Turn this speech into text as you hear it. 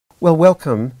Well,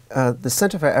 welcome. The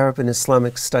Center for Arab and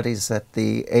Islamic Studies at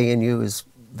the ANU is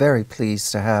very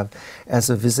pleased to have as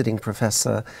a visiting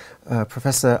professor,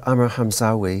 Professor Amr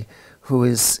Hamzawy, who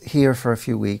is here for a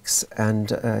few weeks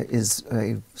and is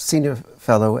a senior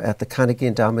fellow at the Carnegie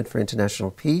Endowment for International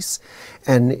Peace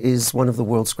and is one of the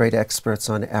world's great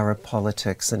experts on Arab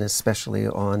politics and especially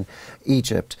on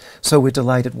Egypt. So we're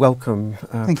delighted. Welcome,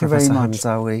 Professor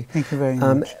Hamzawy. Thank you very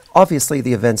much. Obviously,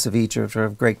 the events of Egypt are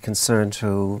of great concern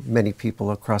to many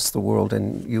people across the world,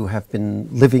 and you have been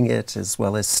living it as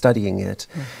well as studying it.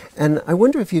 And I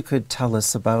wonder if you could tell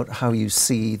us about how you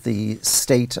see the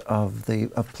state of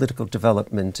political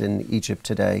development in Egypt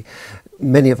today.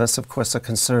 Many of us, of course, are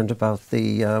concerned about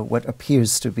the what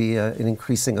appears to be an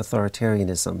increasing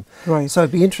authoritarianism. Right. So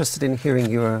I'd be interested in hearing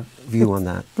your view on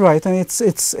that. Right, and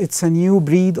it's a new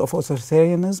breed of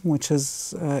authoritarianism which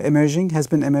is has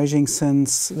been emerging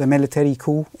since the military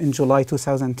coup in July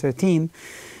 2013.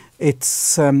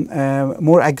 It's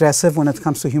more aggressive when it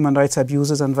comes to human rights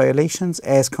abuses and violations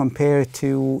as compared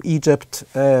to Egypt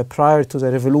prior to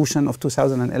the revolution of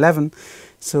 2011.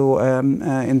 So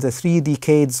in the 3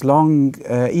 decades long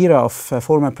era of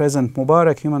former President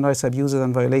Mubarak, human rights abuses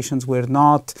and violations were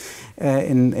not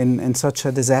in such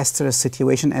a disastrous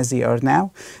situation as they are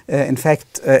now. In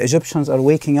fact, Egyptians are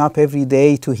waking up every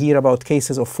day to hear about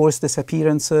cases of forced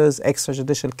disappearances,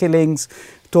 extrajudicial killings,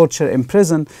 torture in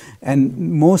prison, and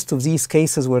most of these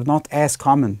cases were not as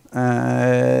common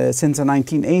since the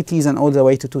 1980s and all the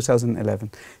way to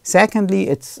 2011. Secondly,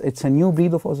 it's a new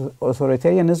breed of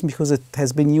authoritarianism because it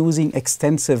has been using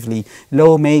extensively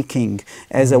lawmaking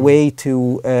as a way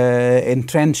to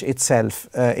entrench itself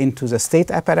into the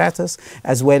state apparatus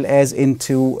as well as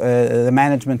into the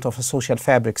management of a social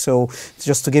fabric. So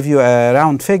just to give you a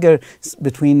round figure,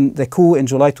 between the coup in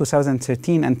July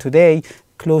 2013 and today,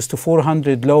 close to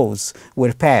 400 laws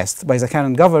were passed by the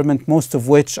current government, most of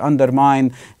which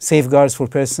undermine safeguards for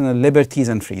personal liberties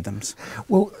and freedoms.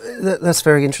 Well, that's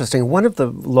very interesting. One of the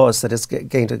laws that has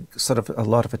gained a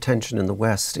lot of attention in the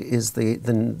West is the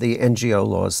NGO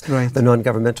laws, right, the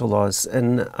non-governmental laws.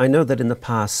 And I know that in the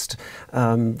past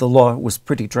the law was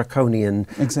pretty draconian,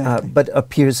 exactly, but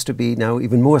appears to be now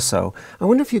even more so. I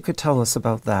wonder if you could tell us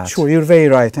about that. Sure, you're very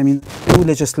right. I mean, new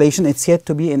legislation, it's yet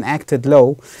to be enacted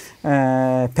law,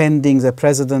 pending the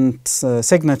president's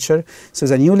signature. So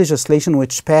the new legislation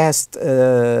which passed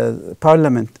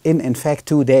parliament in fact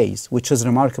 2 days, which is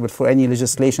remarkable for any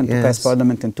legislation to pass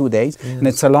parliament in 2 days. And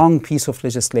it's a long piece of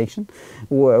legislation,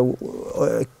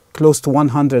 close to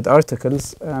 100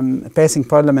 articles. Passing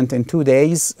parliament in 2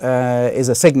 days is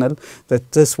a signal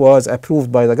that this was approved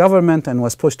by the government and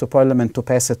was pushed to parliament to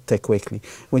pass it quickly.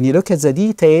 When you look at the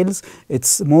details,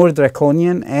 it's more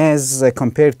draconian as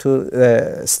compared to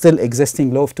the still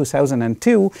existing law of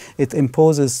 2002. It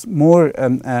imposes more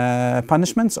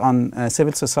punishments on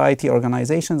civil society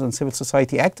organizations and civil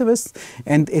society activists,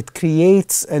 and it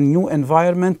creates a new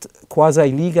environment,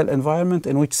 quasi-legal environment,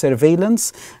 in which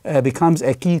surveillance becomes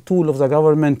a key tool of the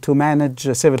government to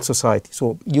manage civil society.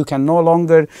 So you can no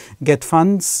longer get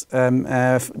funds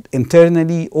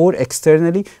internally or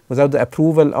externally without the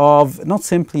approval of not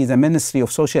simply the Ministry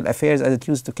of Social Affairs as it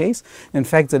used to case. In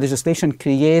fact, the legislation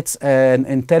creates an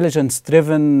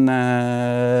intelligence-driven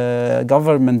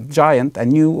government giant, a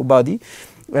new body,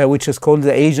 which is called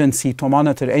the Agency to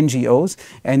Monitor NGOs,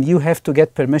 and you have to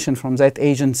get permission from that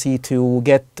agency to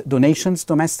get donations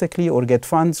domestically or get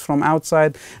funds from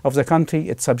outside of the country.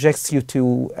 It subjects you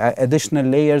to additional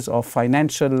layers of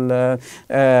financial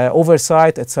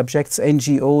oversight. It subjects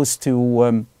NGOs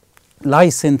to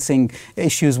licensing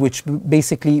issues which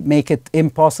basically make it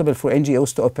impossible for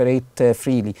NGOs to operate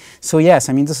freely. So yes,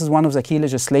 I mean, this is one of the key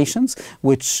legislations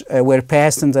which were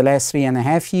passed in the last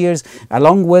 3.5 years.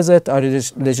 Along with it are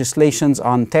legislations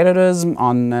on terrorism,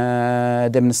 on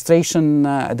demonstration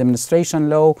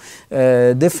law,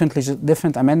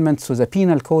 different amendments to the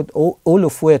penal code, all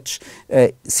of which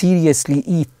seriously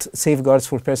eat safeguards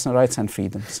for personal rights and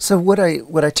freedoms. So what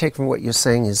I take from what you're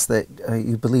saying is that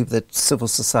you believe that civil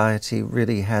society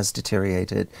really has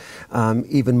deteriorated,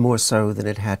 even more so than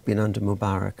it had been under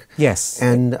Mubarak. Yes.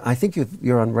 And I think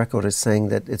you're on record as saying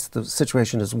that the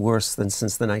situation is worse than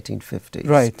since the 1950s.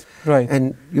 Right, right.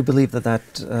 And you believe that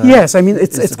yes, I mean,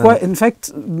 it's quite, in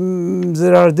fact,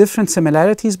 there are different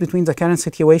similarities between the current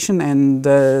situation and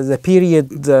the period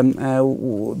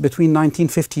between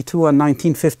 1952 and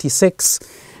 1956.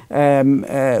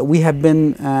 We have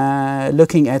been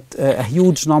looking at a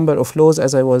huge number of laws,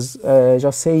 as I was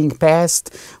just saying,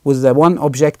 passed with the one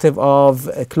objective of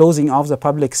closing off the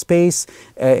public space,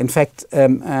 in fact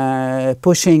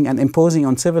pushing and imposing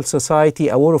on civil society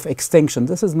a war of extinction.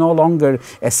 This is no longer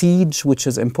a siege which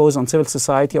is imposed on civil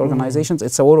society organizations,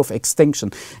 it's a war of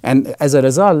extinction. And as a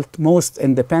result, most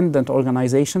independent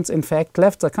organizations in fact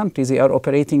left the country. They are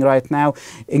operating right now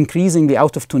increasingly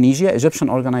out of Tunisia, Egyptian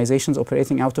organizations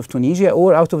operating out of Tunisia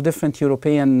or out of different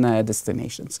European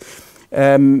destinations.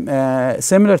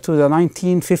 Similar to the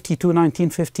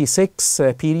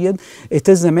 1952-1956 period, it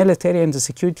is the military and the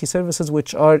security services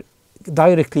which are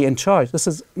directly in charge. This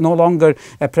is no longer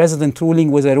a president ruling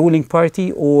with a ruling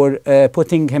party or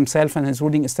putting himself and his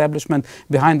ruling establishment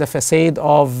behind the facade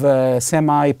of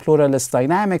semi-pluralist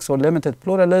dynamics or limited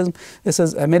pluralism. This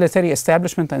is a military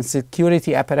establishment and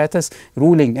security apparatus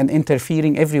ruling and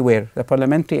interfering everywhere. The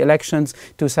parliamentary elections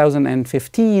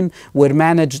 2015 were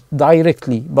managed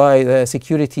directly by the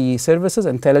security services,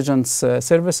 intelligence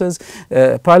services.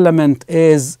 Parliament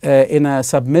is in a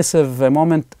submissive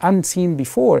moment unseen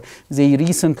before. They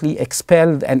recently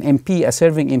expelled an MP, a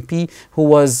serving MP, who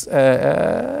was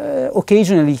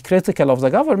occasionally critical of the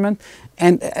government,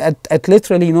 and at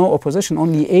literally no opposition,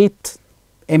 only 8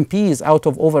 MPs out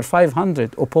of over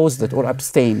 500 opposed it or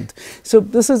abstained. So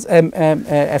this is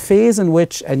a phase in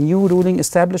which a new ruling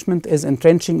establishment is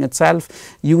entrenching itself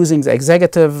using the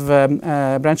executive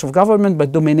branch of government,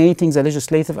 but dominating the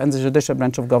legislative and the judicial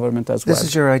branch of government as well. This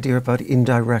is your idea about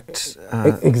indirect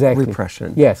exactly.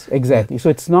 repression. Yes, exactly. So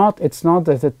it's not that it's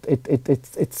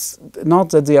not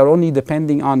that they are only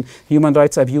depending on human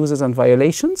rights abuses and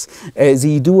violations.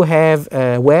 They do have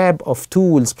a web of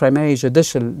tools, primarily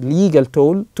judicial, legal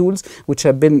tools, which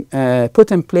have been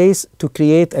put in place to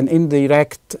create an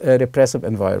indirect repressive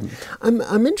environment.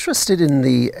 I'm interested in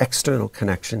the external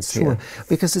connections here,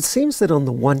 because it seems that on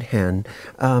the one hand,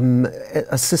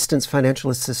 assistance, financial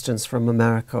assistance from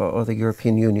America or the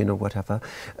European Union or whatever,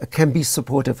 can be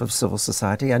supportive of civil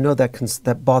society. I know that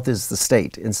that bothers the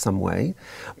state in some way,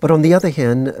 but on the other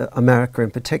hand, America in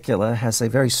particular has a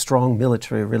very strong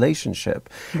military relationship,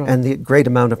 and the great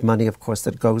amount of money, of course,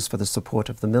 that goes for the support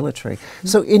of the military.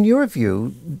 So in your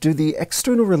view, do the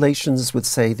external relations with,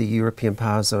 say, the European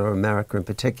powers or America in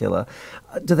particular,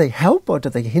 do they help or do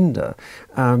they hinder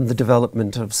the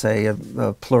development of, say, a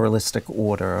pluralistic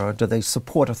order, or do they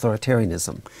support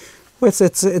authoritarianism? Well,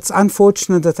 it's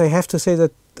unfortunate that I have to say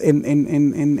that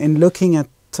in looking at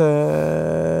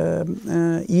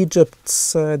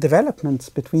Egypt's developments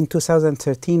between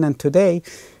 2013 and today,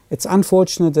 it's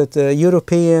unfortunate that the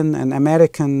European and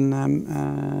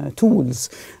American tools,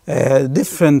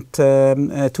 different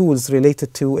tools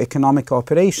related to economic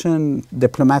cooperation,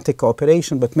 diplomatic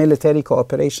cooperation, but military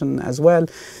cooperation as well,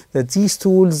 that these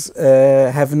tools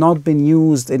have not been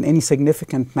used in any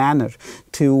significant manner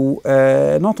to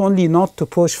not only not to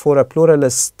push for a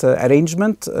pluralist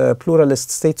arrangement, pluralist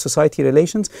state-society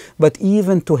relations, but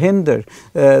even to hinder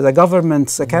the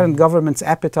current government's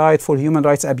appetite for human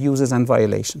rights abuses and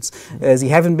violations. They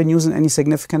haven't been used in any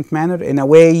significant manner. In a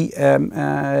way,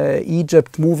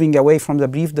 Egypt moving away from the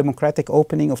brief democratic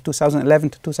opening of 2011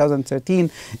 to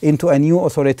 2013 into a new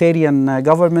authoritarian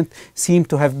government seemed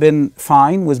to have been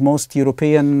fine with most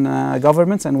European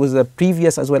governments and with the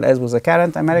previous as well as with the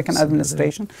current American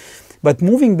administration. But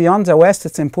moving beyond the West,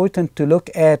 it's important to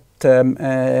look at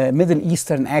Middle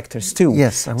Eastern actors too.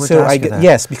 Yes, I want to ask you that.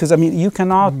 Yes, because I mean, you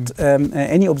cannot,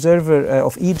 any observer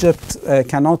of Egypt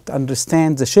cannot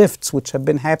understand the shifts which have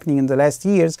been happening in the last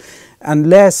years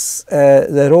unless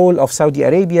the role of Saudi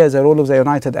Arabia, the role of the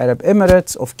United Arab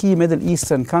Emirates, of key Middle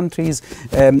Eastern countries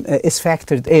is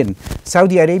factored in.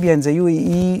 Saudi Arabia and the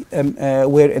UAE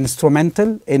were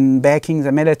instrumental in backing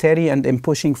the military and in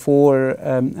pushing for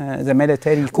the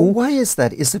military coup. Why is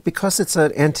that? Is it because it's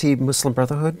an anti-Muslim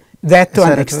Brotherhood? That to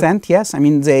an extent, yes. I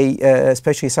mean, they,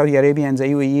 especially Saudi Arabia and the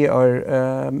UAE, are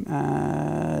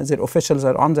their officials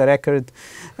are on the record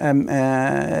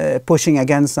pushing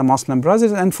against the Muslim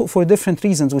Brothers, and for different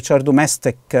reasons, which are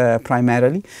domestic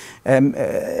primarily.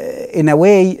 In a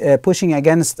way, pushing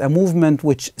against a movement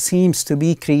which seems to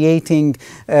be creating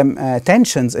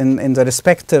tensions in the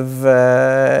respective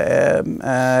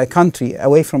country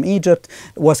away from Egypt,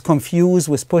 was confused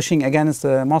with pushing against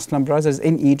the Muslim Brothers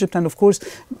in Egypt, and of course,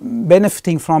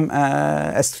 benefiting from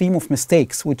a stream of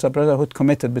mistakes which the Brotherhood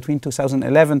committed between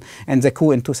 2011 and the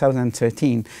coup in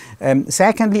 2013.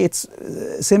 Secondly, it's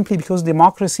simply because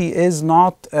democracy is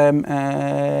not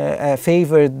a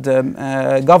favored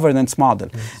governance model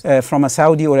from a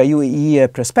Saudi or a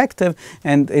UAE perspective,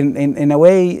 and in a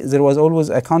way there was always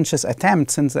a conscious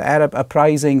attempt since the Arab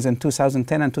uprisings in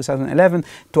 2010 and 2011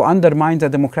 to undermine the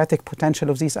democratic potential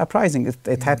of these uprisings.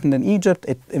 It happened in Egypt.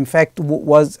 It in fact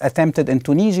was attempted in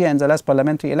Tunisia in the last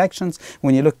parliamentary elections.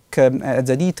 When you look at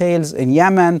the details, in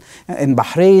Yemen, in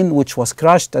Bahrain, which was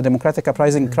crushed, a democratic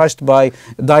uprising crushed by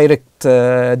direct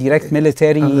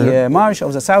military march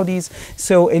of the Saudis.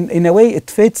 So in a way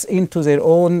it fits into their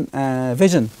own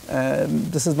vision.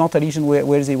 This is not a region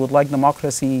where they would like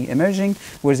democracy emerging,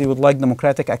 where they would like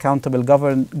democratic accountable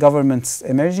governments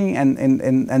emerging,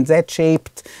 and that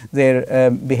shaped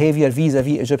their behavior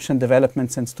vis-a-vis Egyptian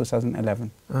development since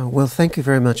 2011. Well, thank you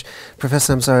very much.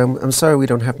 Professor Hamzawy, I'm sorry we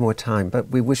don't have more time, but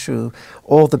we wish you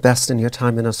all the best in your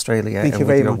time in Australia and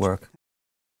with your work.